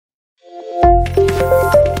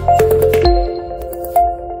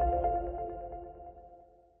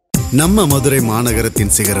நம்ம மதுரை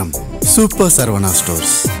மாநகரத்தின் சிகரம் super Saravana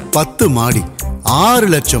stores. 10 மாடி 6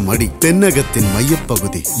 லட்சம் அடி தென்னகத்தின்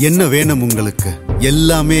மையப்பகுதி. என்ன வேணும் உங்களுக்கு?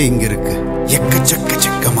 எல்லாமே இங்க இருக்கு.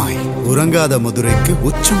 எக்கச்சக்கமாய் உறங்காத மதுரைக்கு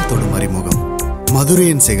உச்சம் தொடும் அறிமுகம்.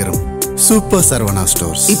 மதுரையின் சிகரம் சூப்பர் சரவணா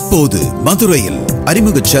ஸ்டோர்ஸ். இப்போது மதுரையில்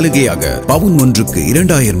அறிமுக சலுகையாக பவுன் ஒன்றுக்கு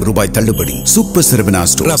 2000 ரூபாய் தள்ளுபடி. Super Saravana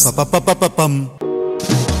stores.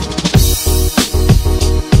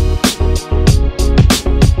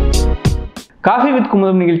 Coffee with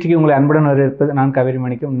Kumudam நிகழ்ச்சிக்கு உங்களை அன்புடன் வரவேற்பது நான் காவேரி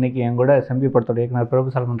மணிக்கும். இன்னைக்கு என் கூட செம்பி படத்தோட இயக்குனர்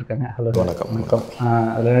பிரபு சாலமன் இருக்காங்க. ஹலோ, வணக்கம்.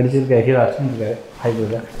 அதில் நடிச்சிருக்க ஹீரோ அஸ்வின் இருக்காரு. Hi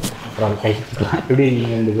brother. அப்புறம் கைக்கலாம் எப்படி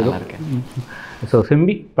ரெண்டு பேரும் இருக்கேன். ஸோ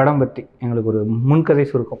செம்பி படம் பற்றி எங்களுக்கு ஒரு முன்கதை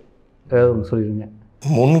சுருக்கம் ஏதாவது ஒன்று சொல்லிடுங்க.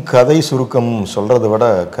 முன்கதை சுருக்கம் சொல்கிறத விட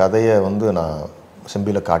கதையை நான்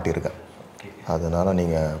செம்பியில் காட்டியிருக்கேன். அதனால்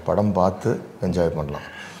நீங்கள் படம் பார்த்து என்ஜாய் பண்ணலாம்.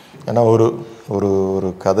 ஏன்னா ஒரு ஒரு ஒரு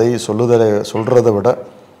கதை சொல்கிறத விட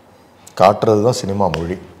காட்டுறது தான் சினிமா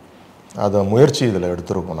மொழி. அதை முயற்சி இதில்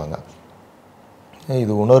எடுத்துருக்கோம் நாங்கள்.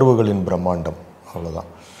 இது உணர்வுகளின் பிரம்மாண்டம், அவ்வளோதான்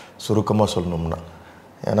சுருக்கமாக சொல்லணும்னா.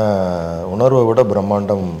 ஏன்னா உணர்வை விட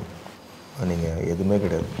பிரம்மாண்டம் நீங்கள் எதுவுமே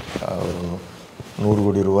கிடையாது. ஒரு 100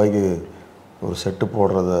 கோடி ரூபாய்க்கு ஒரு செட்டு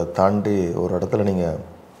போடுறத தாண்டி ஒரு இடத்துல நீங்கள்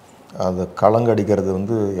அதை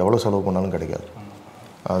களங்கடிக்கிறது எவ்வளோ செலவு பண்ணாலும் கிடைக்காது.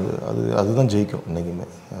 அதுதான் ஜெயிக்கும் என்றைக்குமே.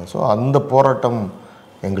 ஸோ அந்த போராட்டம்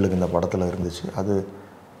எங்களுக்கு இந்த படத்தில் இருந்துச்சு. அது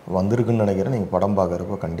வந்திருக்குன்னு நினைக்கிறேன். நீங்கள் படம்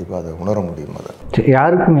பார்க்குறப்ப கண்டிப்பாக அதை உணர முடியும். அதை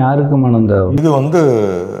யாருக்கும் இது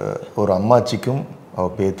ஒரு அம்மாச்சிக்கும்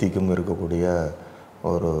அவள் பேத்திக்கும் இருக்கக்கூடிய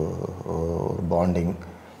ஒரு பாண்டிங்.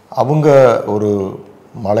 அவங்க ஒரு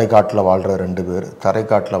மலைக்காட்டில் வாழ்கிற 2 பேர்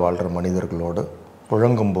தரைக்காட்டில் வாழ்கிற மனிதர்களோடு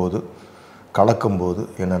புழங்கும்போது கலக்கும்போது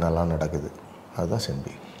என்னென்னலாம் நடக்குது, அதுதான்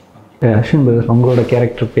செம்பி. அஸ்வின் பிரதர், உங்களோட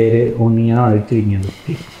கேரக்டர் பேர் நீங்கள் தான் அழைச்சிருக்கீங்க.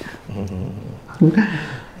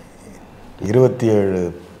 27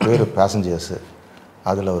 பேர் பேசஞ்சர்ஸு.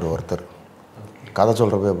 அதில் ஒருத்தர் கதை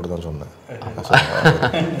சொல்கிறப்ப அப்படி தான் சொன்னேன்.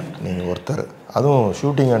 நீங்கள் ஒருத்தர், அதுவும்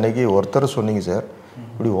ஷூட்டிங் அன்னைக்கு ஒருத்தர் சொன்னீங்க சார்,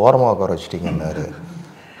 இப்படி ஓரமாக உட்கார வச்சிட்டிங்கன்னாரு.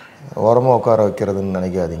 ஓரமாக உட்கார வைக்கிறதுன்னு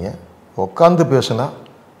நினைக்காதீங்க. உட்காந்து பேசுனா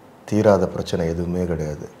தீராத பிரச்சனை எதுவுமே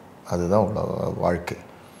கிடையாது. அதுதான் வாழ்க்கை.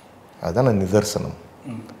 அதுதான் நிதர்சனம்.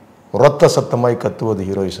 உரத்த சத்தமாய் கத்துவது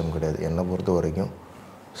ஹீரோயிசம் கிடையாது. என்னை பொறுத்த வரைக்கும்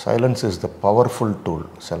silence is the powerful tool.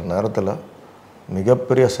 சில நேரத்தில்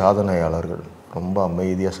மிகப்பெரிய சாதனையாளர்கள் ரொம்ப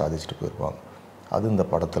அமைதியாக சாதிச்சுட்டு போயிருப்பாங்க. அது இந்த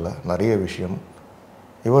படத்தில் நிறைய விஷயம்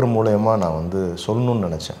இவர் மூலயமா நான் சொல்லணும்னு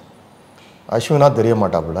நினச்சேன். அஸ்வினா தெரிய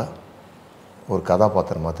மாட்டாப்புல, ஒரு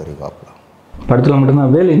கதாபாத்திரமாக தெரிவாப்புல. படத்தில்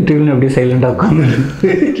மட்டும்தான் வேலை இன்டர்வியூன்னு அப்படியே சைலண்டாக உட்காந்து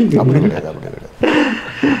அப்படி கிடையாது.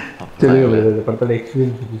 படத்தோட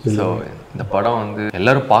எக்ஸ்பீரியன்ஸ். ஸோ இந்த படம்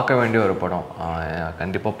எல்லோரும் பார்க்க வேண்டிய ஒரு படம்.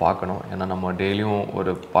 கண்டிப்பாக பார்க்கணும். ஏன்னா நம்ம டெய்லியும்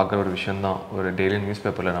பார்க்குற ஒரு விஷயந்தான். ஒரு டெய்லியும் நியூஸ்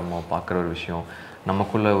பேப்பரில் நம்ம பார்க்குற ஒரு விஷயம்,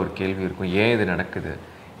 நமக்குள்ளே ஒரு கேள்வி இருக்கும், ஏன் இது நடக்குது,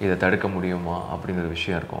 இதை தடுக்க முடியுமா அப்படிங்கிற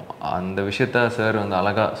விஷயம் இருக்கும். அந்த விஷயத்த சார்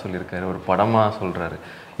அழகாக சொல்லியிருக்காரு, ஒரு படமாக சொல்கிறாரு.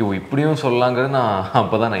 இப்படியும் சொல்லலாங்கிறது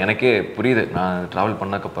அப்போ தான் எனக்கே புரியுது. நான் ட்ராவல்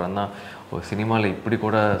பண்ணக்கப்புறம் தான் ஒரு சினிமாவில் இப்படி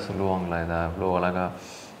கூட சொல்லுவாங்களா, இதை அவ்வளோ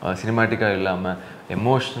அழகாக சினிமேட்டிக்காக இல்லாமல்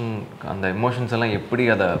அந்த எமோஷன்ஸ் எல்லாம் எப்படி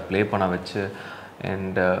அதை ப்ளே பண்ண வச்சு.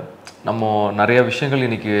 அண்டு நம்ம நிறைய விஷயங்கள்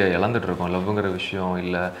இன்றைக்கி இழந்துட்டுருக்கோம். லவ்ங்கிற விஷயம்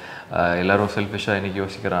இல்லை, எல்லோரும் செல்ஃபிஷாக இன்றைக்கி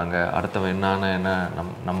யோசிக்கிறாங்க, அடுத்தவன் என்ன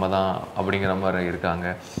நம்ம தான் அப்படிங்கிற மாதிரி இருக்காங்க.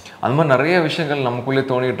 அந்த மாதிரி நிறைய விஷயங்கள் நமக்குள்ளே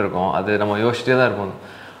தோணிகிட்டு இருக்கோம். அது நம்ம யோசிச்சிட்டே தான் இருப்போம்.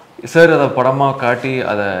 சார் அதை படமாக காட்டி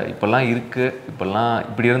அதை இப்போல்லாம் இருக்குது, இப்போல்லாம்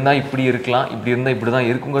இப்படி இருந்தால் இப்படி இருக்கலாம், இப்படி இருந்தால் இப்படி தான்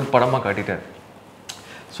இருக்குங்கிறது படமாக காட்டிட்டார்.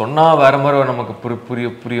 சொன்னால் வேறு மாதிரி நமக்கு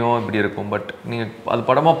புரியும் இப்படி இருக்கும். பட் நீங்கள் அது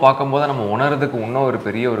படமாக பார்க்கும்போது நம்ம உணர்றதுக்கு இன்னும் ஒரு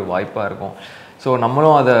பெரிய ஒரு வாய்ப்பாக இருக்கும். ஸோ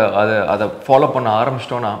நம்மளும் அதை ஃபாலோ பண்ண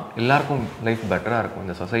ஆரம்பிச்சிட்டோன்னா எல்லாருக்கும் லைஃப் பெட்டராக இருக்கும்.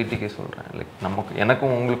 இந்த சொசைட்டிக்கே சொல்கிறேன்.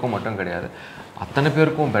 எனக்கும் உங்களுக்கும் மட்டும் கிடையாது, அத்தனை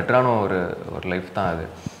பேருக்கும் பெட்டரான ஒரு லைஃப் தான் அது.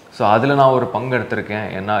 ஸோ அதில் நான் ஒரு பங்கு எடுத்திருக்கேன்.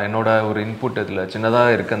 என்னோட ஒரு இன்புட் இதில்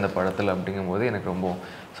சின்னதாக இருக்குது அந்த படத்தில். அப்படிங்கும்போது எனக்கு ரொம்ப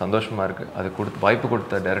சந்தோஷமாக இருக்குது. அது வாய்ப்பு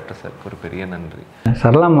கொடுத்த டைரக்டர் சாருக்கு ஒரு பெரிய நன்றி.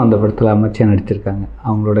 சரளாமா அந்த படத்தில் அமைச்சியாக நடிச்சிருக்காங்க.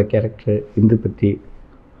 அவங்களோட கேரக்டர் இந்த பற்றி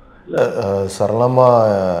இல்லை, சரளாமா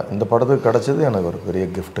இந்த படத்துக்கு கிடச்சது எனக்கு ஒரு பெரிய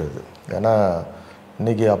கிஃப்ட் இது. ஏன்னா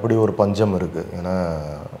இன்றைக்கி அப்படி ஒரு பஞ்சம் இருக்குது. ஏன்னா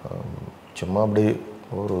சும்மா அப்படி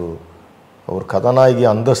ஒரு கதாநாயகி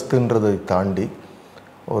அந்தஸ்துன்றதை தாண்டி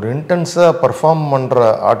ஒரு இன்டென்ஸாக பர்ஃபார்ம் பண்ணுற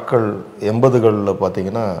ஆட்கள் 80களில்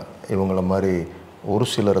பார்த்திங்கன்னா இவங்கள மாதிரி ஒரு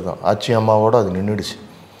சிலர் தான். ஆச்சி அம்மாவோடு அது நின்றுடுச்சு.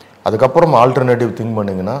 அதுக்கப்புறம் ஆல்டர்னேட்டிவ் திங்க்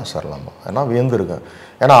பண்ணிங்கன்னா சரளாமா. ஏன்னா வியந்திருக்கேன்.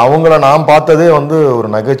 ஏன்னா அவங்கள நான் பார்த்ததே ஒரு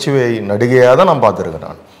நகைச்சுவை நடிகையாக தான் நான் பார்த்துருக்கேன்.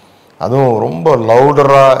 நான் அதுவும் ரொம்ப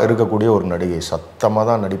லவுடராக இருக்கக்கூடிய ஒரு நடிகை, சத்தமாக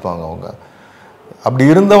தான் நடிப்பாங்க அவங்க. அப்படி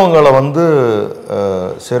இருந்தவங்களை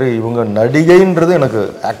சரி இவங்க நடிகைன்றது எனக்கு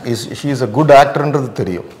ஷீ இஸ் அ குட் ஆக்டர்ன்றது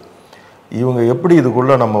தெரியும். இவங்க எப்படி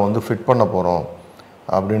இதுக்குள்ளே நம்ம வந்து ஃபிட் பண்ண போகிறோம்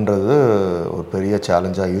அப்படின்றது ஒரு பெரிய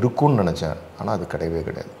சேலஞ்சாக இருக்கும்னு நினச்சேன். ஆனால் அது கிடையவே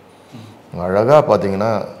கிடையாது. அழகாக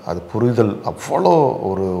பார்த்தீங்கன்னா அது புரிதல் அவ்வளோ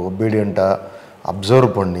ஒரு ஒபீடியண்ட்டாக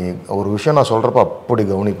அப்சர்வ் பண்ணி ஒரு விஷயம் நான் சொல்கிறப்ப அப்படி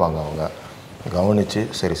கவனிப்பாங்க. அவங்க கவனித்து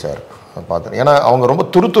சரி சார் பார்த்தேன். ஏன்னா அவங்க ரொம்ப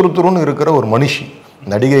துருன்னு இருக்கிற ஒரு மனுஷி,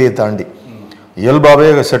 நடிகையை தாண்டி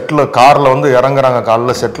இயல்பாகவே செட்டில் காரில் வந்து இறங்குறாங்க,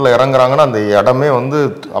 காலைல செட்டில் இறங்குறாங்கன்னா அந்த இடமே வந்து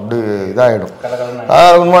அப்படி இதாகிடும்.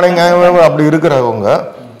 குட் மார்னிங் அப்படி இருக்கிறவங்க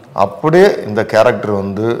அப்படியே இந்த கேரக்டர்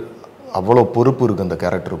வந்து அவ்வளோ பொறுப்பு இருக்குது அந்த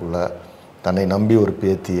கேரக்டருக்குள்ளே. தன்னை நம்பி ஒரு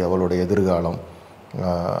பேத்தி, அவளோட எதிர்காலம்,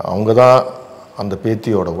 அவங்க தான் அந்த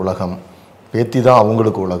பேத்தியோட உலகம், பேத்தி தான்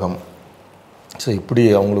அவங்களுக்கு உலகம். ஸோ இப்படி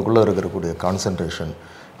அவங்களுக்குள்ளே இருக்கக்கூடிய கான்சன்ட்ரேஷன்,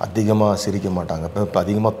 அதிகமாக சிரிக்க மாட்டாங்க, இப்போ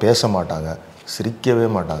அதிகமாக பேச மாட்டாங்க, சிரிக்கவே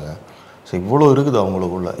மாட்டாங்க. ஸோ இவ்வளோ இருக்குது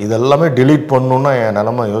அவங்களுக்குள்ள. இதெல்லாமே டிலீட் பண்ணணுன்னா என்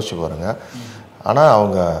நிலமை யோசிச்சு பாருங்கள். ஆனால்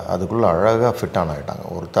அவங்க அதுக்குள்ளே அழகாக ஃபிட்டான ஆகிட்டாங்க.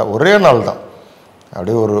 ஒரே நாள் தான்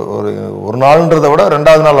அப்படியே ஒரு நாள்ன்றதை விட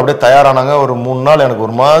 2வது நாள் அப்படியே தயாரானாங்க. ஒரு 3 நாள் எனக்கு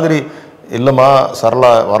ஒரு மாதிரி இல்லைம்மா சரளா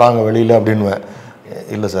வராங்க வெளியில் அப்படின்வேன்.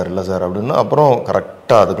 இல்லை சார் அப்படின்னு அப்புறம்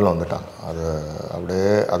கரெக்டாக அதுக்குள்ளே வந்துட்டாங்க. அது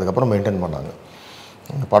அப்படியே அதுக்கப்புறம் மெயின்டைன் பண்ணாங்க.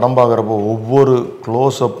 படம் பார்க்குறப்போ ஒவ்வொரு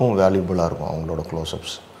க்ளோஸ்அப்பும் வேல்யூபுளாக இருக்கும். அவங்களோட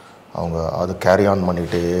க்ளோஸ்அப்ஸ் அவங்க அது கேரி ஆன்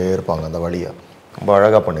பண்ணிகிட்டே இருப்பாங்க. அந்த வழியை ரொம்ப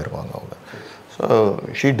அழகாக பண்ணியிருப்பாங்க அவங்க. So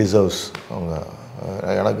she deserves. அவங்க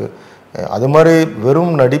எனக்கு அது மாதிரி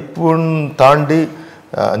வெறும் நடிப்புன்னு தாண்டி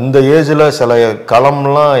இந்த ஏஜில் சில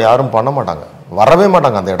களம்லாம் யாரும் பண்ண மாட்டாங்க, வரவே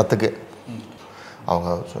மாட்டாங்க அந்த இடத்துக்கு. அவங்க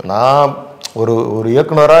நான் ஒரு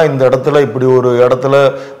இயக்குனராக இந்த இடத்துல இப்படி ஒரு இடத்துல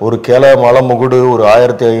ஒரு கிளை மலை முகுடு ஒரு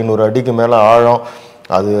 1500 அடிக்கு மேலே ஆழம்,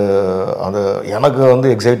 அது எனக்கு வந்து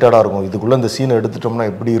எக்ஸைட்டடாக இருக்கும். இதுக்குள்ளே இந்த சீனை எடுத்துட்டோம்னா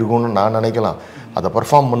எப்படி இருக்கும்னு நான் நினைக்கலாம். அதை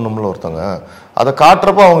பர்ஃபார்ம் பண்ணணும்ல ஒருத்தவங்க. அதை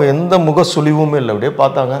காட்டுறப்போ அவங்க எந்த முக சுழிவுமே இல்லை, அப்படியே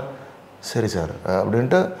பார்த்தாங்க. சரி சார்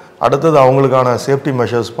அப்படின்ட்டு அடுத்தது அவங்களுக்கான சேஃப்டி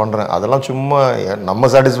மெஷர்ஸ் பண்ணுறேன். அதெல்லாம் சும்மா நம்ம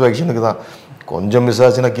சாட்டிஸ்ஃபேக்ஷனுக்கு தான். கொஞ்சம் மிஸ்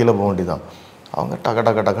ஆச்சுன்னா கீழே போக வேண்டியதான். அவங்க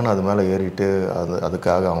டக்குன்னு அது மேலே ஏறிட்டு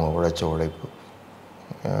அதுக்காக அவங்க உழைச்ச உழைப்பு.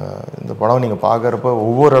 இந்த படம் நீங்கள் பார்க்குறப்ப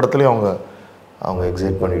ஒவ்வொரு இடத்துலையும் அவங்க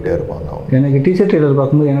எக்ஸைட் பண்ணிகிட்டே இருப்பாங்க. அவங்க எனக்கு டீச்சர் ட்ரெய்லர்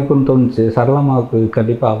பார்க்கும்போது எனக்கு ஒன்று தோணுச்சு, சரளமாவுக்கு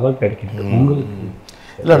கண்டிப்பாக அவார்ட் கிடைக்கும் உங்களுக்கு.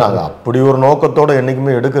 இல்லை, நாங்கள் அப்படி ஒரு நோக்கத்தோடு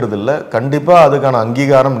என்றைக்குமே எடுக்கிறது இல்லை. கண்டிப்பாக அதுக்கான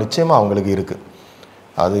அங்கீகாரம் நிச்சயமாக அவங்களுக்கு இருக்குது.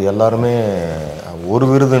 அது எல்லாருமே ஒரு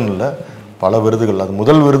விருதுன்னு இல்லை, பல விருதுகள். அது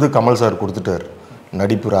முதல் விருது கமல் சார் கொடுத்துட்டார்,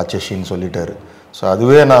 நடிப்பு ராட்சசின்னு சொல்லிட்டார். ஸோ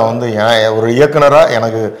அதுவே நான் வந்து ஒரு இயக்குனராக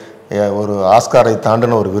எனக்கு ஒரு ஆஸ்காரை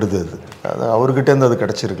தாண்டின ஒரு விருது அது அவர்கிட்டேருந்து அது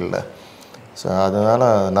கிடச்சிருக்குல்ல. ஸோ அதனால்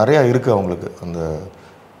நிறையா இருக்குது அவங்களுக்கு.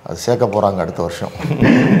 அது சேர்க்க போகிறாங்க அடுத்த வருஷம்.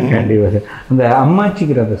 கண்டிப்பாக சார். அந்த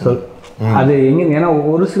அம்மாச்சிக்கிற அந்த சொல் அது எங்கே, ஏன்னா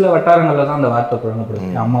ஒரு சில வட்டாரங்களில் தான் அந்த வார்த்தை புழங்கப்படுது.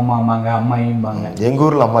 அம்மாமாங்க, அம்மாயிம்பாங்க. எங்கள்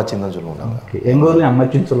ஊரில் அம்மாச்சின்னு தான் சொல்லுவோம் நாங்கள். எங்கள் ஊர்லேயும்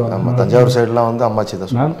அம்மாச்சின்னு சொல்லுவாங்க. நம்ம தஞ்சாவூர் சைட்லாம் வந்து அம்மாச்சி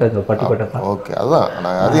தான் சொல்லுவோம். பட்டுப்பட்ட. ஓகே, அதுதான்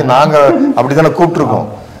அது நாங்கள் அப்படி தானே கூப்பிட்ருக்கோம்.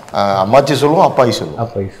 அம்மாச்சி சொல்லுவோம், அப்பாயி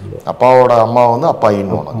சொல்லுவோம். அப்பாவோட அம்மா வந்து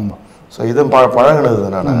அப்பாயின்னு. ஸோ இது பழகினது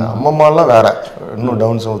நான். அம்மம்மாலாம் வேற, இன்னும்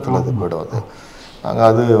டவுன் சவுத்தில் இது போய்டும். அது நாங்கள்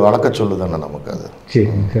அது வழக்க சொல்லு தானே நமக்கு. அது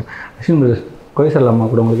சரிங்க சார். அஸ்வின் கோவை சரளா அம்மா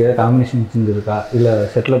கூட உங்களுக்கு ஏதாவது காம்பினேஷன் இருந்திருக்கா, இல்லை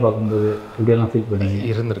செட்டில் பார்க்கும்போது இப்படியெல்லாம் ஃபீல் பண்ணி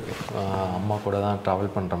இருந்திருக்கு? அம்மா கூட தான்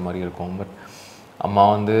ட்ராவல் பண்ணுற மாதிரி இருக்கும். பட் அம்மா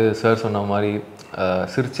வந்து சார் சொன்ன மாதிரி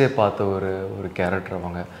சிரிச்சே பார்த்த ஒரு கேரக்டர்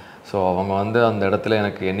அவங்க. ஸோ அவங்க வந்து அந்த இடத்துல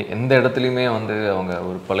எனக்கு எந்த இடத்துலையுமே வந்து அவங்க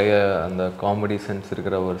ஒரு பழைய அந்த காமெடி சென்ஸ்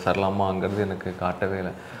இருக்கிற ஒரு சரளம்மாங்கிறது எனக்கு காட்டவே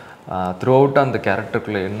இல்லை. த்ரூ அவுட் அந்த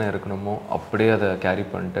கேரக்டருக்குள்ளே என்ன இருக்கணுமோ அப்படியே அதை கேரி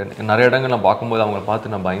பண்ணிட்டு நிறைய இடங்கள் நான் பார்க்கும்போது அவங்கள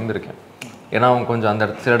பார்த்து நான் பயந்துருக்கேன். ஏன்னா அவங்க கொஞ்சம் அந்த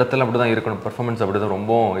சில இடத்துல அப்படி தான் இருக்கணும், பெர்ஃபார்மன்ஸ் அப்படி தான்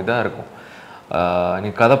ரொம்ப இதாக இருக்கும். நீ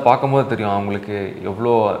கதை பார்க்கும்போது தெரியும் அவங்களுக்கு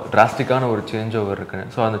எவ்வளோ டிராஸ்டிக்கான ஒரு சேஞ்ச் ஓவர்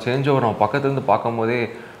இருக்குன்னு. ஸோ அந்த சேஞ்ச் ஓவர் நம்ம பக்கத்துலேருந்து பார்க்கும்போதே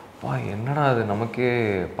என்னடா அது நமக்கே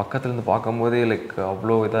பக்கத்துலேருந்து பார்க்கும்போதே லைக்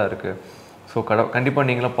அவ்வளோ இதாக இருக்குது. ஸோ கண்டிப்பாக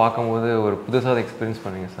நீங்களாம் பார்க்கும்போது ஒரு புதுசாக அதை எக்ஸ்பீரியன்ஸ்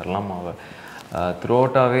பண்ணுவீங்க சரளமாவை. த்ரூ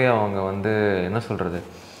அவுட்டாகவே அவங்க வந்து என்ன சொல்கிறது,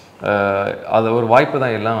 அது ஒரு வாய்ப்பு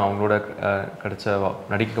தான். எல்லாம் அவங்களோட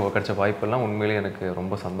நடிக்க கிடைச்ச வாய்ப்பெல்லாம் உண்மையிலேயே எனக்கு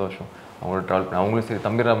ரொம்ப சந்தோஷம். அவங்களோட ட்ராவல் பண்ணி அவங்களும் சரி,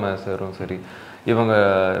 தம்பி ராமையா சாரும் சரி, இவங்க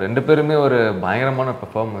 2 பேருமே ஒரு பயங்கரமான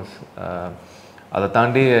பெர்ஃபார்மன்ஸ். அதை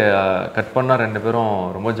தாண்டி கட் பண்ணால் 2 பேரும்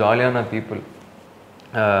ரொம்ப ஜாலியான பீப்புள்,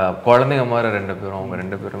 குழந்தைங்க மாதிரி 2 பேரும். அவங்க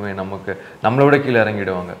 2 பேருமே நம்மளை விட கீழே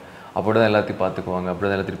இறங்கிடுவாங்க. அப்படி தான் எல்லாத்தையும் பார்த்துக்குவாங்க, அப்படி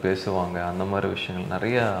தான் எல்லாத்தையும் பேசுவாங்க. அந்த மாதிரி விஷயங்கள்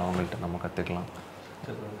நிறைய அவங்கள்ட்ட நம்ம கற்றுக்கலாம்.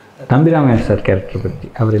 தம்பி ராமையா சார் கேரக்டர் பற்றி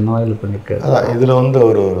அவர் என்ன இது பண்ணியிருக்காரு? அதான் இதில் வந்து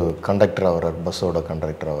ஒரு கண்டக்டர் ஆகிறார், பஸ்ஸோட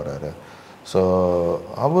கண்டக்டர் ஆகிறாரு. ஸோ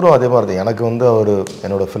அவரும் அதே மாதிரி தான். எனக்கு வந்து அவர்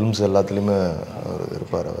என்னோடய ஃபிலிம்ஸ் எல்லாத்துலேயுமே அவர்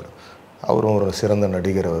இருப்பார். அவரும் ஒரு சிறந்த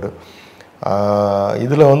நடிகர்.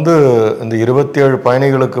 இதில் வந்து இந்த 27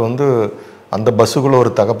 பயணிகளுக்கு வந்து அந்த பஸ்ஸுக்குள்ளே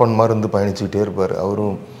ஒரு தகப்பன் மாதிரி இருந்து பயணிச்சுக்கிட்டே இருப்பார்.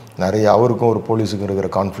 அவருக்கும் ஒரு போலீஸுக்கும் இருக்கிற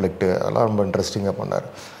கான்ஃப்ளிக்ட்டு அதெல்லாம் ரொம்ப இன்ட்ரெஸ்டிங்காக பண்ணார்.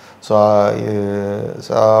 ஸோ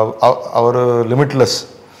அவர் லிமிட்லெஸ்,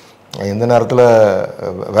 எந்த நேரத்தில்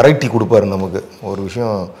வெரைட்டி கொடுப்பாரு நமக்கு. ஒரு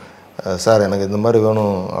விஷயம் சார் எனக்கு இந்த மாதிரி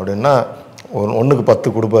வேணும் அப்படின்னா ஒன்றுக்கு 10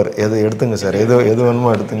 கொடுப்பார். எடுத்துங்க சார், எது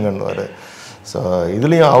வேணுமோ எடுத்துங்கன்னுவார். ஸோ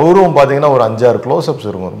இதுலேயும் அவரும் பார்த்தீங்கன்னா ஒரு 5-6 க்ளோஸ்அப்ஸ்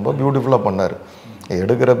இருக்கும், ரொம்ப பியூட்டிஃபுல்லாக பண்ணார்.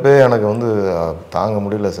 எடுக்கிறப்பே எனக்கு வந்து தாங்க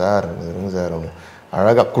முடியல சார், இருங்க சார் அப்படின்னு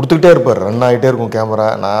அழகாக கொடுத்துக்கிட்டே இருப்பார். ரன் ஆகிட்டே இருக்கும் கேமரா.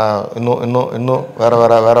 நான் இன்னும் வேறு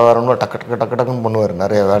டக்குன்னு பண்ணுவார்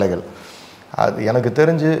நிறைய வேலைகள். அது எனக்கு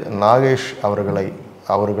தெரிஞ்சு நாகேஷ்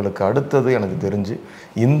அவர்களுக்கு அடுத்தது எனக்கு தெரிஞ்சு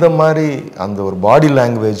இந்த மாதிரி அந்த ஒரு பாடி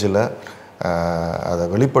லாங்குவேஜில் அதை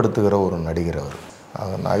வெளிப்படுத்துகிற ஒரு நடிகர் அவர்.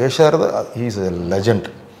 Nagesh sir he's a legend.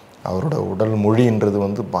 அவரோட உடல் மொழின்றது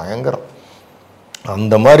வந்து பயங்கரம்.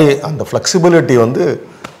 அந்த மாதிரி அந்த ஃப்ளெக்சிபிலிட்டி வந்து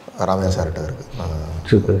ராமையா சார்கிட்ட இருக்குது.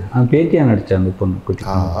 சூப்பர். பேத்தியாக நடித்த அந்த பொண்ணு குட்டி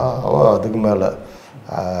அதுக்கு மேலே,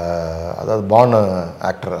 அதாவது பான்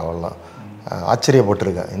ஆக்டர், அவள்லாம்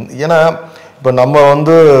ஆச்சரியப்பட்டிருக்கேன். ஏன்னா இப்போ நம்ம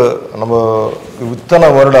இத்தனை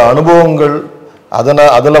வருட அனுபவங்கள்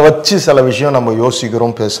அதில் வச்சு சில விஷயம் நம்ம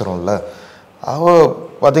யோசிக்கிறோம் பேசுகிறோம்ல. அவள்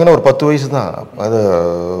பார்த்திங்கன்னா ஒரு 10 வயசு தான், அது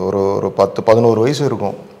ஒரு 10-11 வயசு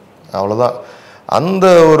இருக்கும், அவ்வளோதான். அந்த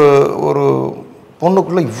ஒரு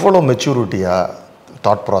பொண்ணுக்குள்ளே இவ்வளோ மெச்சூரிட்டியாக,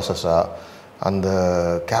 தாட் ப்ராசஸாக, அந்த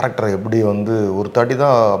கேரக்டரை எப்படி வந்து ஒரு தாட்டி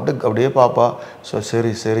தான் அப்படியே பாப்பா. ஸோ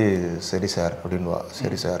சரி சார் அப்படின்வா,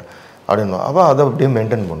 சரி சார் அப்படின்வா. அவள் அதை அப்படியே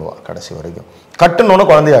மெயின்டைன் பண்ணுவாள் கடைசி வரைக்கும். கட்டுன்னு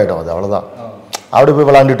குழந்தையாகிடும் அது, அவ்வளோதான். அப்படி போய்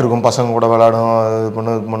விளாண்டுட்டு இருக்கும், பசங்க கூட விளாடும், இது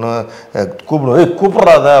பண்ணு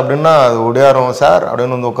கூப்பிட்றாத அப்படின்னா அது ஒடியாரும் சார்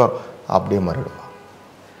அப்படின்னு வந்து உட்காரும், அப்படியே மாறிடுவான்.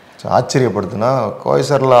 ஸோ ஆச்சரியப்படுத்துனா கோவை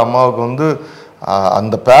சரலா அம்மாவுக்கு வந்து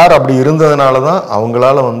அந்த பேர் அப்படி இருந்ததுனால தான்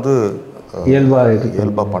அவங்களால வந்து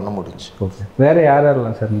இயல்பாக பண்ண முடிஞ்சு. வேறு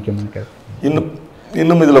யாரெல்லாம் சார் முக்கியமான?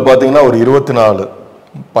 இன்னும் இதில் பார்த்தீங்கன்னா ஒரு 24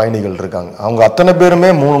 பயணிகள் இருக்காங்க. அவங்க அத்தனை பேருமே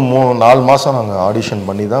 3-4 மாதம் நாங்கள் ஆடிஷன்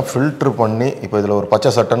பண்ணி தான் ஃபில்ட்ரு பண்ணி, இப்போ இதில் ஒரு பச்சை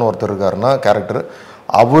சட்டைன்னு ஒருத்தர் இருக்காருன்னா கேரக்டர்,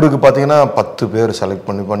 அவருக்கு பார்த்தீங்கன்னா 10 பேர் செலக்ட்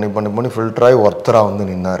பண்ணி ஃபில்டராகி ஒருத்தராக வந்து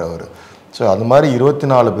நின்னார் அவர். ஸோ அது மாதிரி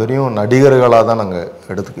 24 பேரையும் நடிகர்களாக தான் நாங்கள்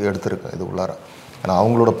எடுத்திருக்கோம் இது உள்ளார. ஏன்னா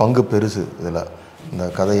அவங்களோட பங்கு பெருசு இதில், இந்த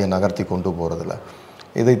கதையை நகர்த்தி கொண்டு போகிறதுல.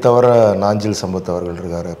 இதை தவிர நாஞ்சில் சம்பத் அவர்கள்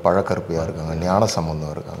இருக்கார், பழக்கருப்பையாக இருக்காங்க, ஞான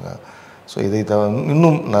சம்பந்தம் இருக்காங்க. ஸோ இதை தவிர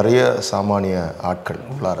இன்னும் நிறைய சாமானிய ஆட்கள்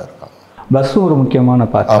உள்ளார இருக்காங்க. பஸ்ஸு ஒரு முக்கியமான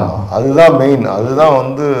பார்ட். ஆமாம், அதுதான் மெயின். அதுதான்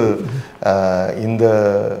வந்து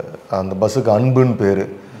அந்த பஸ்ஸுக்கு அன்புன்னு பேர்.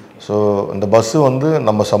 ஸோ இந்த பஸ்ஸு வந்து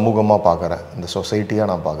நம்ம சமூகமாக பார்க்குறேன், இந்த சொசைட்டியாக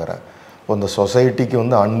நான் பார்க்குறேன். இப்போ இந்த சொசைட்டிக்கு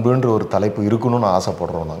வந்து அன்புன்ற ஒரு தலைப்பு இருக்கணும்னு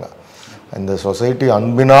ஆசைப்படுறோம் நாங்கள். இந்த சொசைட்டி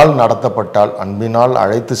அன்பினால் நடத்தப்பட்டால், அன்பினால்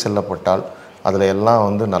அழைத்து செல்லப்பட்டால் அதில் எல்லாம்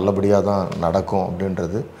வந்து நல்லபடியாக தான் நடக்கும்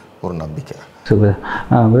அப்படின்றது ஒரு நம்பிக்கை. சூப்பர்.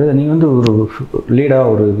 நீங்கள் வந்து ஒரு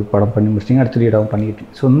லீடாக ஒரு படம் பண்ணி முடிச்சிங்க, அடுத்த லீடாகவும் பண்ணிக்கிட்டு.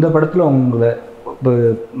 ஸோ இந்த படத்தில் உங்களை இப்போ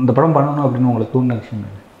இந்த படம் பண்ணணும் அப்படின்னு உங்களுக்கு தோணுன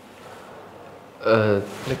விஷயம்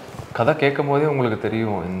கதை கேட்கும் போதே உங்களுக்கு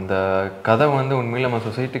தெரியும், இந்த கதை வந்து உண்மையில் நம்ம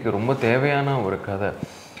சொசைட்டிக்கு ரொம்ப தேவையான ஒரு கதை.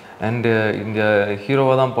 அண்டு இந்த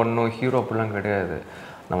ஹீரோவாக தான் பண்ணணும், ஹீரோ அப்படிலாம் கிடையாது.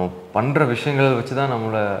 நம்ம பண்ணுற விஷயங்களை வச்சு தான்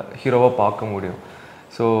நம்மளை ஹீரோவாக பார்க்க முடியும்.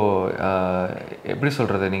 ஸோ எப்படி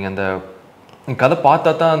சொல்கிறது, நீங்கள் அந்த கதை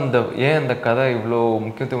பார்த்தா தான் அந்த கதை இவ்வளோ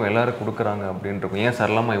முக்கியத்துவம் எல்லோரும் கொடுக்குறாங்க அப்படின்ட்டு. ஏன்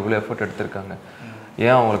சரளாமா இவ்வளோ எஃபர்ட் எடுத்திருக்காங்க,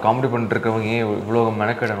 ஏன் அவங்கள காமெடி பண்ணிட்டுருக்கவங்க ஏன் இவ்வளோ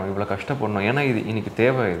மெனக்கிடணும், இவ்வளோ கஷ்டப்படணும். ஏன்னா இது இன்றைக்கி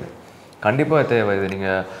தேவை, இது கண்டிப்பாக தேவை. இது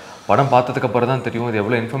நீங்கள் படம் பார்த்ததுக்கப்புறம் தான் தெரியும் இது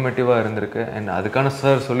எவ்வளோ இன்ஃபர்மேட்டிவாக இருந்திருக்கு. அண்ட் அதுக்கான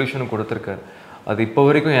சார் சொல்யூஷனும் கொடுத்துருக்காரு. அது இப்போ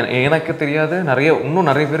வரைக்கும் எனக்கு தெரியாது, இன்னும்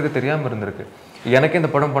நிறைய பேருக்கு தெரியாமல் இருந்திருக்கு. எனக்கே இந்த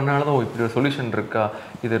படம் பண்ணாலும் தான் இப்படி ஒரு சொல்யூஷன் இருக்கா,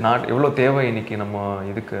 இது எவ்வளோ தேவை இன்றைக்கி நம்ம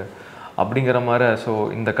இதுக்கு அப்படிங்கிற மாதிரி. ஸோ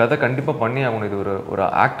இந்த கதை கண்டிப்பாக பண்ணி ஆகணும். இது ஒரு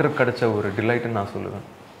ஆக்டருக்கு கிடைச்ச ஒரு டிலைட்டுன்னு நான் சொல்லுவேன்.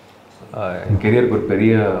 என் கெரியருக்கு ஒரு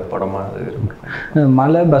பெரிய படமாக இது இருக்கு.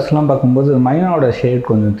 மலை பஸ்லாம் பார்க்கும்போது மைனாவோட ஷேட்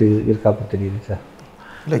கொஞ்சம் இருக்காப்ப தெரியுது சார்.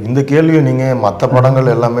 இல்லை, இந்த கேள்வியை நீங்கள் மற்ற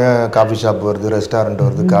படங்கள் எல்லாமே காஃபி ஷாப் வருது, ரெஸ்டாரண்ட்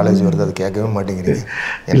வருது, காலேஜ் வருது, அது கேட்கவே மாட்டேங்கிறீங்க.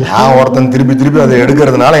 நான் ஒருத்தன் திருப்பி அதை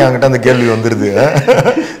எடுக்கிறதுனால என்கிட்ட அந்த கேள்வி வந்துடுது.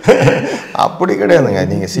 அப்படி கிடையாதுங்க.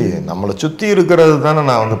 நம்மளை சுற்றி இருக்கிறது தானே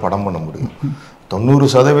நான் வந்து படம் பண்ண முடியும்.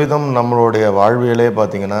 90% நம்மளுடைய வாழ்வியலே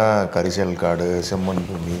பார்த்திங்கன்னா கரிசல் காடு, செம்மண்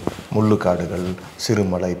பூமி, முள்ளு காடுகள்,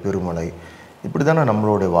 சிறுமலை, பெருமலை, இப்படி தானே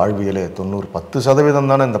நம்மளுடைய வாழ்வியலே.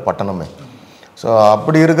 10% தானே இந்த பட்டணமே. ஸோ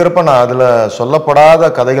அப்படி இருக்கிறப்ப நான் அதில் சொல்லப்படாத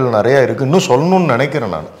கதைகள் நிறையா இருக்குது, இன்னும் சொல்லணும்னு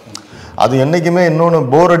நினைக்கிறேன் நான். அது என்றைக்குமே இன்னொன்று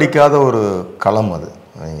போர் அடிக்காத ஒரு களம். அது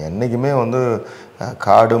என்றைக்குமே வந்து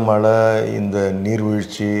காடு, மலை, இந்த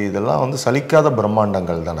நீர்வீழ்ச்சி இதெல்லாம் வந்து சலிக்காத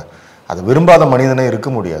பிரம்மாண்டங்கள் தானே. அது விரும்பாத மனிதனே இருக்க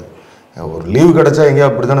முடியாது. ஒரு லீவு கிடைச்சா எங்கேயா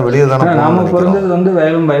அப்படி தானே வெளியே தானே நாம பிறந்தது வந்து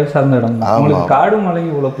வயலும் வயல் சார்ந்த இடம் தான். காடு மலை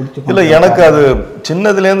இவ்வளோ பிடிச்சி இல்லை, எனக்கு அது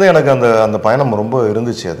சின்னதுலேருந்து எனக்கு அந்த அந்த பயணம் ரொம்ப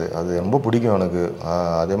இருந்துச்சு. அது ரொம்ப பிடிக்கும் எனக்கு.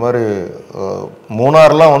 அதே மாதிரி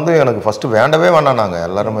மூணார்லாம் வந்து எனக்கு ஃபஸ்ட்டு வேண்டவே வேண்டாம்.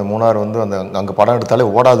 எல்லாருமே மூணார் வந்து அங்கே படம்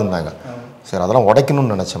எடுத்தாலே ஓடாதுன்னாங்க. சரி, அதெல்லாம்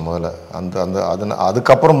உடைக்கணும்னு நினச்சேன் முதல்ல.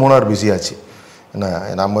 அதுக்கப்புறம் மூணார் பிஸியாச்சு. என்ன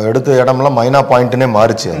நம்ம எடுத்த இடம்லாம் மைனா பாயிண்ட்டுனே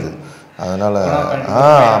மாறிச்சு அது. அதனால்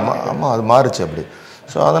ஆமாம், அது மாறிச்சு அப்படி.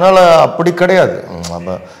 ஸோ அதனால் அப்படி கிடையாது.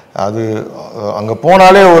 அப்போ அது அங்கே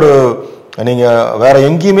போனாலே நீங்கள் வேறு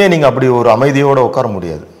எங்கேயுமே நீங்கள் அப்படி ஒரு அமைதியோடு உட்கார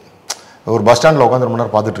முடியாது. ஒரு பஸ் ஸ்டாண்டில் உட்காந்து ரொம்ப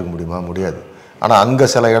நேரம் பார்த்துட்டு இருக்க முடியுமா? முடியாது. ஆனால் அங்கே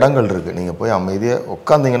சில இடங்கள் இருக்குது, நீங்கள் போய் அமைதியாக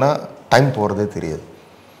உட்காந்திங்கன்னா டைம் போகிறதே தெரியாது.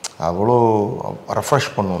 அவ்வளோ ரெஃப்ரெஷ்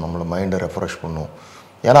பண்ணும், நம்மளை மைண்டை ரெஃப்ரெஷ் பண்ணும்.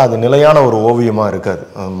 ஏன்னா அது நிலையான ஒரு ஓவியமாக இருக்காது.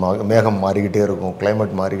 மேகம் மாறிக்கிட்டே இருக்கும்,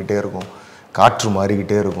 கிளைமேட் மாறிக்கிட்டே இருக்கும், காற்று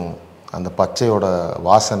மாறிக்கிட்டே இருக்கும், அந்த பச்சையோட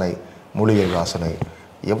வாசனை, மூலிகை வாசனை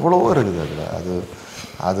எவ்வளவோ இருக்குது அதில்.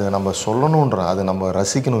 அது நம்ம சொல்லணுன்றேன், அது நம்ம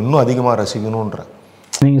ரசிக்கணும், இன்னும் அதிகமாக ரசிக்கணுன்றேன்.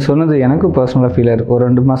 நீங்கள் சொன்னது எனக்கும் பர்சனலாக ஃபீலாக இருக்குது. ஒரு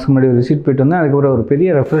 2 மாதத்துக்கு முன்னாடி ஒரு விசிட் போயிட்டு வந்தேன். அதுக்கப்புறம் ஒரு பெரிய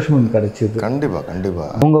ரெஃப்ரெஷ்மெண்ட் கிடச்சிது.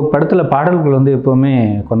 கண்டிப்பாக. உங்கள் படத்தில் பாடல்கள் வந்து எப்போவுமே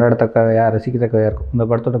கொண்டாடத்தக்கவையாக, ரசிக்கத்தக்கவையாக இருக்கும். இந்த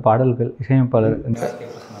படத்தோட பாடல்கள், இசையமைப்பாளர்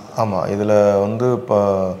ஆமாம். இதில் வந்து இப்போ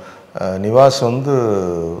நிவாஸ் வந்து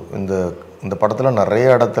இந்த படத்தில் நிறைய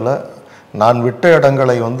இடத்துல நான் விட்ட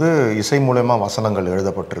இடங்களை வந்து இசை மூலயமா வசனங்கள்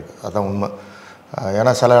எழுதப்பட்டிருக்கு. அதுதான் உண்மை.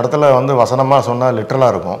 ஏன்னா சில இடத்துல வந்து வசனமாக சொன்னால்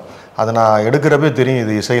லிட்ரலாக இருக்கும். அதை நான் எடுக்கிறப்பே தெரியும்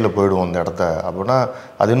இது இசையில் போயிடுவோம் அந்த இடத்த. அப்படின்னா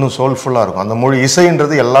அது இன்னும் சோல்ஃபுல்லாக இருக்கும். அந்த மொழி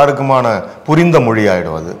இசைன்றது எல்லாருக்குமான புரிந்த மொழி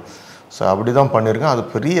ஆகிடும் அது. ஸோ அப்படி தான் பண்ணியிருக்கேன். அது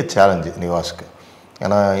பெரிய சேலஞ்சு நிவாஸ்க்கு.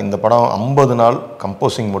 ஏன்னா இந்த படம் 50 நாள்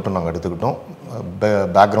கம்போசிங் மட்டும் நாங்கள் எடுத்துக்கிட்டோம்.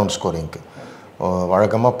 பேக்ரவுண்ட் ஸ்கோரிங்க்கு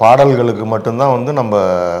வழக்கமாக பாடல்களுக்கு மட்டும்தான் வந்து நம்ம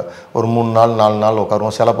ஒரு 3 நாள் 4 நாள்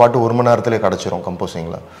உட்காருவோம். சில பாட்டு 1 மணி நேரத்துலேயே கிடச்சிரும்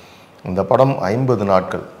கம்போசிங்கில். இந்த படம் 50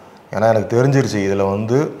 நாட்கள். ஏன்னா எனக்கு தெரிஞ்சிருச்சு இதில்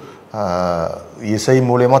வந்து இசை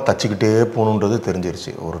மூலயமா தச்சுக்கிட்டே போகணுன்றது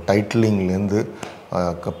தெரிஞ்சிருச்சு. ஒரு டைட்டிலிங்லேருந்து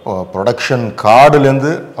ப்ரொடக்ஷன்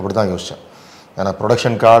கார்டுலேருந்து அப்படி தான் யோசித்தேன். ஏன்னா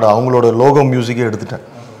ப்ரொடக்ஷன் கார்டு அவங்களோட லோகோ மியூசிக்கே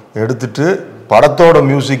எடுத்துட்டு படத்தோட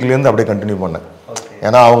மியூசிக்லேருந்து அப்படியே கண்டினியூ பண்ணேன்.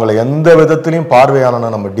 ஏன்னா அவங்கள எந்த விதத்துலையும் பார்வையானனை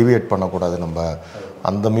நம்ம டிவியேட் பண்ணக்கூடாது. நம்ம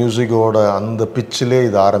அந்த மியூசிக்கோட அந்த பிச்சிலே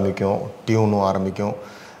இது ஆரம்பிக்கும், டியூனும் ஆரம்பிக்கும்.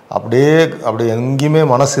 அப்படியே எங்கேயுமே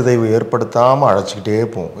மனசிதைவு ஏற்படுத்தாமல் அழைச்சிக்கிட்டே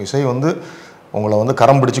போகும். இசை வந்து உங்களை வந்து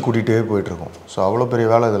கரம் பிடிச்சி கூட்டிகிட்டே போயிட்டுருக்கோம். ஸோ அவ்வளோ பெரிய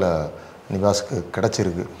வேலை இதில் நிவாஸுக்கு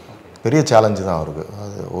கிடச்சிருக்கு. பெரிய சேலஞ்சு தான் அவருக்கு.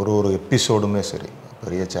 அது ஒரு எபிசோடுமே சரி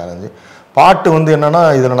பெரிய சேலஞ்சு. பாட்டு வந்து என்னென்னா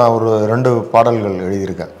இதில் நான் ஒரு 2 பாடல்கள்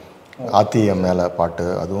எழுதியிருக்கேன். ஆத்தியம் மேலே பாட்டு,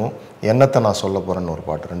 அதுவும் என்னத்தை நான் சொல்ல போகிறேன்னு ஒரு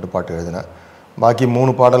பாட்டு, 2 பாட்டு எழுதினேன். பாக்கி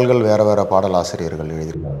 3 பாடல்கள் வேறு பாடல் ஆசிரியர்கள்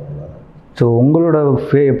எழுதியிருக்காங்க. ஸோ உங்களோட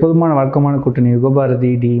எப்போதுமான வழக்கமான கூட்டணி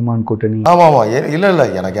யுகபாரதி டிமான் கூட்டணி? ஆமாம். இல்லை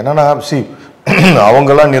எனக்கு என்னென்னா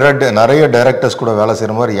அவங்கெல்லாம் நிறைய டைரக்டர்ஸ் கூட வேலை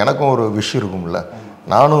செய்கிற மாதிரி எனக்கும் ஒரு விஷ் இருக்கும்ல.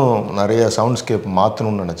 நானும் நிறைய சவுண்ட்ஸ்கேப்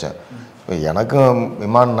மாற்றணும்னு நினச்சேன். எனக்கும்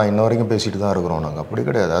இமான் நான் இன்ன வரைக்கும் பேசிட்டு தான் இருக்கிறோம். நாங்கள் அப்படி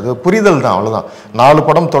கிடையாது, அது புரிதல் தான், அவ்வளோதான். 4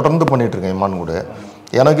 படம் தொடர்ந்து பண்ணிகிட்ருக்கேன் இமான் கூட.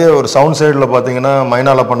 எனக்கே ஒரு சவுண்ட் சைடில் பார்த்தீங்கன்னா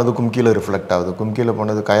மைனாவில் பண்ணது கும்கியில் ரிஃப்ளெக்ட் ஆகுது, கும்கியில்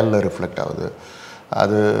பண்ணது கயலில் ரிஃப்ளெக்ட் ஆகுது.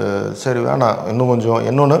 அது சரி வேணாம், இன்னும் கொஞ்சம்.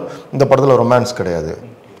 இன்னொன்று, இந்த படத்தில் ரொமான்ஸ் கிடையாது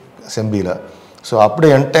செம்பியில். ஸோ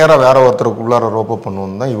அப்படியே என்டையராக வேறு ஒருத்தருக்குள்ளார ரோப்பப்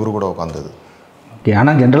பண்ணுவோன்னு தான் இவரு கூட உட்காந்தது. ஓகே.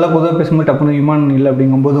 ஆனால் ஜென்ரலாக பொதுவாக பேசும்போது டப்புனு இமான் இல்லை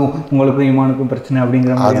அப்படிங்கும்போதும் உங்களுக்கும் இமானுக்கும் பிரச்சனை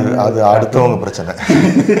அப்படிங்கிற மாதிரி அது அடுத்தவங்க பிரச்சனை.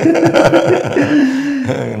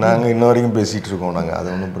 நாங்கள் இன்ன வரைக்கும் பேசிகிட்டு இருக்கோம். நாங்கள் அது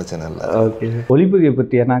ஒன்றும் பிரச்சனை இல்லை. ஓகே. ஒளிப்பதிவை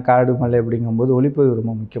பற்றி, ஏன்னா காடு மலை அப்படிங்கும்போது ஒளிப்பதிவு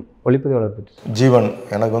ரொம்ப முக்கியம். ஒளிப்பதிவாளர் பற்றி ஜீவன்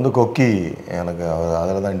எனக்கு வந்து கொக்கி எனக்கு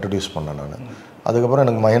அதில் தான் இன்ட்ரடியூஸ் பண்ணேன் நான். அதுக்கப்புறம்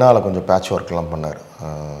எனக்கு மைனாவில் கொஞ்சம் பேட்ச் ஒர்க்லாம் பண்ணார்.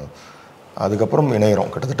 அதுக்கப்புறம்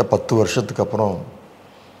இணையிறோம். கிட்டத்தட்ட 10 வருஷத்துக்கு அப்புறம்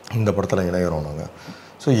இந்த படத்தில் இணையிறோம் நாங்கள்.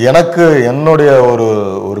 ஸோ எனக்கு என்னுடைய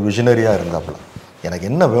ஒரு விஷனரியாக இருந்தாப்புல எனக்கு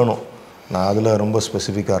என்ன வேணும், நான் அதில் ரொம்ப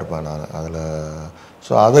ஸ்பெசிஃபிக்காக இருப்பேன் நான் அதில்.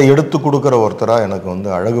 ஸோ அதை எடுத்து கொடுக்குற ஒருத்தராக எனக்கு வந்து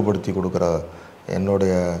அழகுபடுத்தி கொடுக்குற,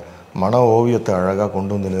 என்னுடைய மன ஓவியத்தை அழகாக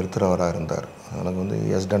கொண்டு வந்து நிறுத்துகிறவராக இருந்தார். எனக்கு வந்து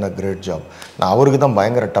S done a great job. நான் அவருக்கு தான்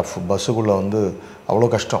பயங்கர டஃப். பஸ்ஸுக்குள்ளே வந்து அவ்வளோ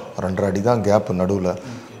கஷ்டம். 2 அடி தான் கேப்பு நடுவில்.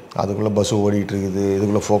 அதுக்குள்ளே பஸ்ஸு ஓடிட்டு இருக்குது.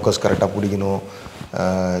 இதுக்குள்ளே ஃபோக்கஸ் கரெக்டாக பிடிக்கணும்.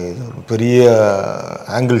 இது பெரிய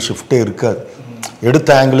ஆங்கிள் ஷிஃப்ட்டே இருக்காது. எடுத்த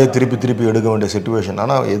ஆங்கிளே திருப்பி எடுக்க வேண்டிய சிச்சுவேஷன்.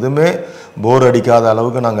 ஆனால் எதுவுமே போர் அடிக்காத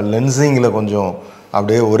அளவுக்கு நாங்கள் லென்ஸிங்கில் கொஞ்சம்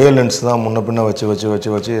அப்படியே ஒரே லென்ஸ் தான் முன்ன பின்ன வச்சு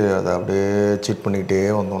அதை அப்படியே சீட் பண்ணிக்கிட்டே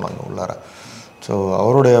வந்தோம் நாங்கள் உள்ளார. ஸோ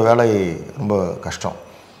அவருடைய வேலை ரொம்ப கஷ்டம்.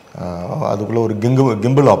 அதுக்குள்ளே ஒரு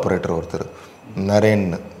கிம்பிள் ஆப்ரேட்டர் ஒருத்தர்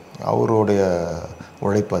நரேன்னு, அவருடைய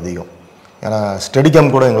உழைப்பு அதிகம். ஏன்னா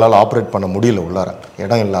ஸ்டெடிகம் கூட எங்களால் ஆப்ரேட் பண்ண முடியல உள்ளார,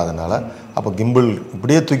 இடம் இல்லாதனால. அப்போ கிம்பிள்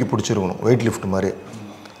இப்படியே தூக்கி பிடிச்சிருக்கணும், வெயிட் லிஃப்ட் மாதிரி.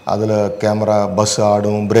 அதில் கேமரா பஸ்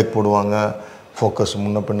ஆடும், பிரேக் போடுவாங்க, ஃபோக்கஸ்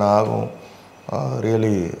முன்ன பின்ன ஆகும்.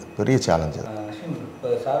 ரியலி பெரிய சேலஞ்ச் அது. அஸ்வின், இப்போ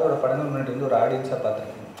சாரோட படங்கள் முன்னாடி வந்து ஒரு ஆடியன்ஸாக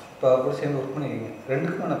பார்த்துருக்கீங்க, இப்போ கூட சேர்ந்து ஒர்க் பண்ணியிருக்கீங்க,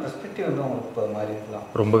 ரெண்டுக்குமான பெர்ஸ்பெக்டிவ் வந்து உங்களுக்கு இப்போ மாறி இருக்கலாம்?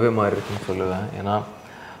 ரொம்பவே மாறி இருக்குன்னு சொல்லுவேன். ஏன்னா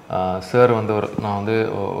சார் வந்து நான் வந்து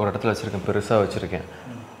ஒரு இடத்துல வச்சுருக்கேன், பெருசாக வச்சுருக்கேன்,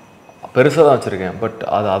 பெருசாக தான் வச்சுருக்கேன். பட்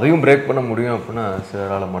அதையும் பிரேக் பண்ண முடியும் அப்படின்னா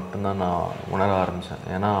சாரால் மட்டும்தான் நான் உணர ஆரம்பித்தேன்.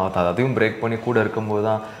 ஏன்னா அதையும் பிரேக் பண்ணி கூட இருக்கும்போது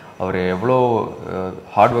தான் அவர் எவ்வளோ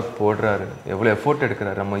ஹார்ட் ஒர்க் போடுறாரு, எவ்வளோ எஃபோர்ட்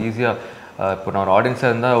எடுக்கிறாரு. நம்ம ஈஸியாக இப்போ நான் ஒரு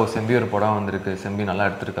ஆடியன்ஸாக இருந்தால் செம்பி ஒரு படம் வந்திருக்கு, செம்பி நல்லா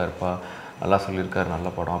எடுத்திருக்காருப்பா, நல்லா சொல்லியிருக்காரு, நல்ல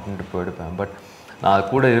படம் அப்படின்ட்டு போயிடுப்பேன். பட் நான் அது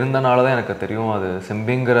கூட இருந்தனால தான் எனக்கு தெரியும் அது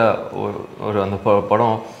செம்பிங்கிற ஒரு அந்த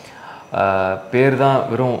படம் பேர் தான்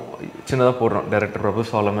வெறும் சின்னதாக போடுறோம், டைரக்டர் பிரபு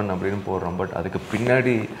சோலமன் அப்படின்னு போடுறோம். பட் அதுக்கு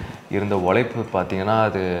பின்னாடி இருந்த உழைப்பு பார்த்தீங்கன்னா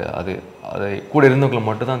அது கூட இருந்தவங்களை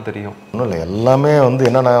மட்டும் தான் தெரியும். ஒன்றும் இல்லை, எல்லாமே வந்து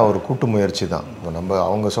என்னென்னா ஒரு கூட்டு முயற்சி தான். இப்போ நம்ம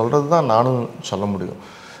அவங்க சொல்கிறது தான் நானும் சொல்ல முடியும்.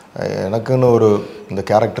 எனக்குன்னு இந்த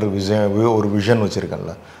கேரக்டர் ஒரு விஷன்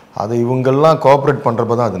வச்சுருக்கேன்ல, அது இவங்கெல்லாம் கோஆப்ரேட்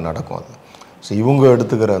பண்ணுறப்ப தான் அது நடக்கும். அது ஸோ இவங்க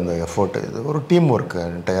எடுத்துக்கிற அந்த எஃபோர்ட்டு, இது ஒரு டீம் ஒர்க்கு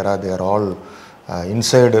என்டையராக. தேர் ஆல்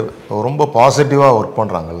இன்சைடு ரொம்ப பாசிட்டிவாக ஒர்க்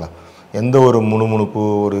பண்ணுறாங்கல்ல. எந்த ஒரு முணுமுணுப்பு,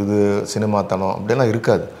 ஒரு சினிமாத்தனம் அப்படிலாம்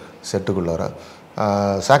இருக்காது. செட்டுக்குள்ளார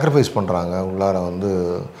சாக்ரிஃபைஸ் பண்ணுறாங்க. உள்ளார வந்து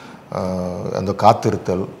அந்த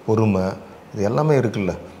காத்திருத்தல், பொறுமை, இது எல்லாமே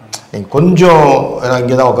இருக்குல்ல. நீங்கள் கொஞ்சம் நான்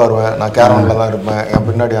இங்கே தான் உட்காருவேன், நான் கேரவனில் தான் இருப்பேன், என்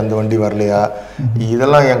பின்னாடி அந்த வண்டி வரலையா,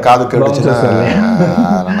 இதெல்லாம் என் காது கேட்டுச்சுன்னா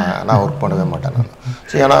நான் ஒர்க் பண்ணவே மாட்டேன். நான்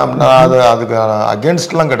சரி, ஏன்னா அதுக்கு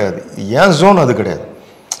அகேன்ஸ்ட்லாம் கிடையாது, ஏன் ஜோன் அது கிடையாது.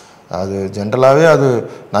 அது ஜென்ரலாகவே அது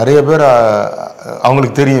நிறைய பேர்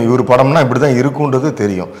அவங்களுக்கு தெரியும், இவர் படம்னா இப்படி தான் இருக்குன்றது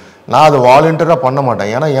தெரியும். நான் அதை வாலண்டியராக பண்ண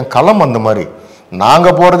மாட்டேன். ஏன்னா என் களம் அந்த மாதிரி.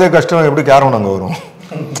 நாங்கள் போகிறதே கஷ்டம், எப்படி கேரவன் அங்கே வரும்?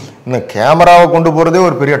 இன்னும் கேமராவை கொண்டு போகிறதே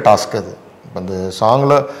ஒரு பெரிய டாஸ்க். அது அந்த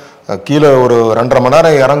சாங்கில் கீழே ஒரு 2.5 மணி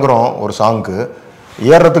நேரம் இறங்குறோம் ஒரு சாங்க்கு,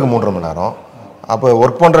 ஏறுறதுக்கு 3.5 மணி நேரம். அப்போ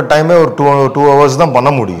ஒர்க் பண்ணுற டைமே ஒரு 2 hours தான்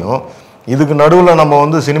பண்ண முடியும். இதுக்கு நடுவில் நம்ம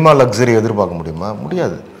வந்து சினிமா லக்ஸரி எதிர்பார்க்க முடியுமா?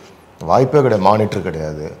 முடியாது, வாய்ப்பே கிடையாது. மானிட்டர்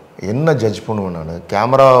கிடையாது, என்ன ஜட்ஜ் பண்ணுவேன் நான்?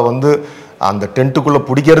 கேமரா வந்து அந்த டென்ட்டுக்குள்ளே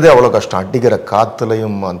பிடிக்கிறதே அவ்வளோ கஷ்டம். அடிக்கிற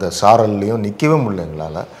காற்றுலையும் அந்த சாரல்லையும் நிற்கவே முடியல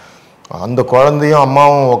எங்களால். அந்த குழந்தையும்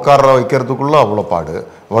அம்மாவும் உட்கார வைக்கிறதுக்குள்ளே அவ்வளோ பாடு,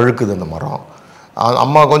 வழுக்குது அந்த மரம்.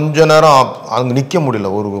 அம்மா கொஞ்ச நேரம் அங்கே நிற்க முடியல,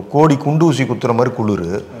 ஒரு கோடி குண்டு ஊசி குத்துற மாதிரி குளிர்,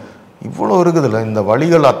 இவ்வளோ இருக்குதுல்ல. இந்த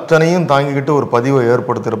வழிகள் அத்தனையும் தாங்கிக்கிட்டு ஒரு பதிவை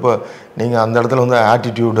ஏற்படுத்துகிறப்ப நீங்கள் அந்த இடத்துல வந்து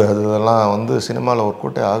ஆட்டிடியூடு அதெல்லாம் வந்து சினிமாவில் ஒர்க்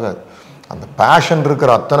அவுட்டே ஆகாது. அந்த பேஷன்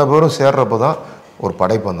இருக்கிற அத்தனை பேரும் சேர்றப்ப தான் ஒரு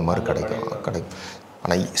படைப்பு அந்த மாதிரி கிடைக்கும்.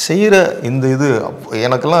 ஆனால் செய்கிற இந்த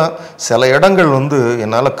எனக்கெல்லாம் சில இடங்கள் வந்து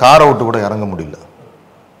என்னால் காரை விட்டு கூட இறங்க முடியல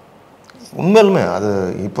உண்மையிலுமே. அது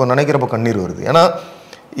இப்போ நினைக்கிறப்ப கண்ணீர் வருது. ஏன்னா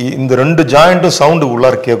இந்த 2 ஜாயிண்ட்டும் சவுண்டு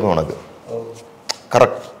உள்ளார கேட்கும் எனக்கு,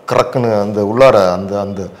 கரக்குன்னு அந்த உள்ளார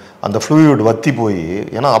அந்த ஃப்ளூயிட் வத்தி போய்,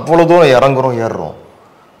 ஏன்னா அவ்வளோ தூரம் இறங்குறோம் ஏறுறோம்.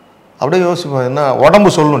 அப்படியே யோசிப்போம், என்ன உடம்பு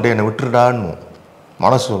சொல்லணும், டே என்னை விட்டுருடான்னு.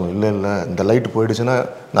 மனசு சொல்லணும், இல்லை இந்த லைட்டு போயிடுச்சுன்னா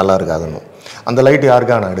நல்லா இருக்காதுன்னு. அந்த லைட்டு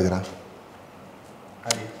யாருக்காக நான் எடுக்கிறேன்?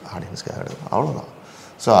 ஆடியன்ஸ்க்காக எடுக்கிறேன், அவ்வளோதான்.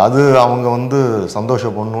 ஸோ அது அவங்க வந்து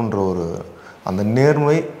சந்தோஷப்படணுன்ற அந்த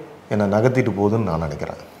நேர்மை என்னை நகர்த்திட்டு போகுதுன்னு நான்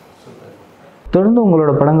நினைக்கிறேன். தொடர்ந்து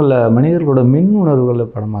உங்களோட படங்களில் மனிதர்களோட மின் உணர்வுகளை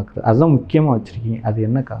படமாக்குறது, அதுதான் முக்கியமாக வச்சுருக்கீங்க. அது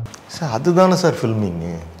என்ன காரணம் சார்? அதுதானே சார்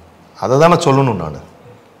ஃபில்மிங்கு, அதை தானே சொல்லணும் நான்.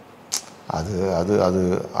 அது அது அது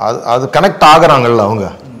அது கனெக்ட் ஆகுறாங்கல்ல அவங்க.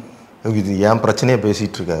 இது என் பிரச்சனையே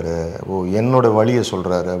பேசிகிட்டு இருக்காரு, என்னோட வழியை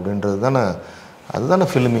சொல்கிறாரு அப்படின்றது தானே. அதுதானே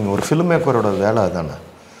ஃபில்மிங். ஒரு ஃபில்ம் மேக்கரோட வேலை அதுதானே.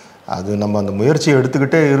 அது நம்ம அந்த முயற்சியை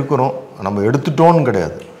எடுத்துக்கிட்டே இருக்கிறோம். நம்ம எடுத்துட்டோன்னு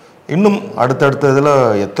கிடையாது, இன்னும் அடுத்தடுத்த இதில்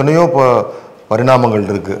எத்தனையோ பரிணாமங்கள்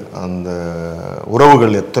இருக்குது. அந்த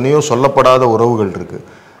உறவுகள், எத்தனையோ சொல்லப்படாத உறவுகள் இருக்குது,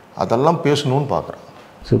 அதெல்லாம் பேசணும்னு பார்க்குறேன்.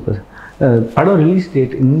 சூப்பர். படம் ரிலீஸ்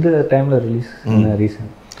டேட் இந்த டைமில் ரிலீஸ் ரீசன்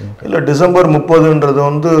இல்லை, டிசம்பர் 30ன்றது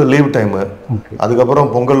வந்து லீவ் டைமு. அதுக்கப்புறம்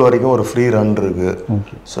பொங்கல் வரைக்கும் ஒரு ஃப்ரீ ரன் இருக்குது.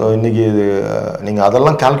 ஸோ இன்றைக்கி நீங்கள்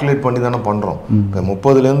அதெல்லாம் கால்குலேட் பண்ணி தானே பண்ணுறோம். இப்போ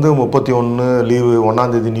 30லேருந்து 31 லீவு,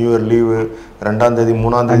 1ஆம் தேதி நியூ இயர் லீவு, 2ஆம் தேதி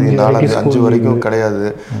 3ஆம் தேதி 4ஆம் தேதி 5 வரைக்கும் கிடையாது.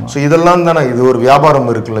 ஸோ இதெல்லாம் தானே, இது ஒரு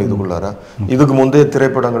வியாபாரம் இருக்குல்ல இதுக்குள்ளார. இதுக்கு முந்தைய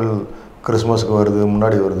திரைப்படங்கள் கிறிஸ்மஸ்க்கு வருது,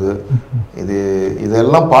 முன்னாடி வருது.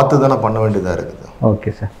 இதெல்லாம் பார்த்து தானே பண்ண வேண்டியதாக இருக்குது. ஓகே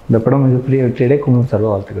சார், இந்த படம் மிகப்பெரிய வெற்றியடை குமுதம்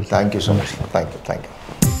சார், வாழ்த்துக்கள். Thank you so much. தேங்க்யூ.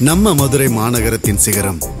 நம்ம மதுரை மாநகரத்தின்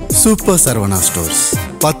சிகரம் சூப்பர் சரவணா ஸ்டோர்ஸ்.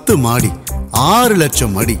 10 மாடி, 6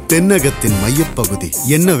 லட்சம் அடி, தென்னகத்தின் மையப்பகுதி.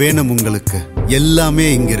 என்ன வேணும் உங்களுக்கு? எல்லாமே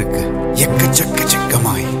இங்க இருக்கு.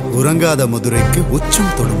 எக்கச்சக்கமாய் உறங்காத மதுரைக்கு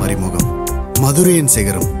உச்சம் தொடும் அறிமுகம். மதுரையின்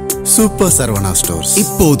சிகரம் சூப்பர் சரவணா ஸ்டோர்ஸ்.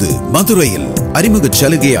 இப்போது மதுரையில் அறிமுக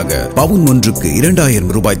சலுகையாக பவுன் ஒன்றுக்கு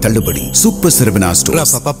 2000 ரூபாய் தள்ளுபடி. Super Saravana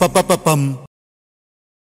stores.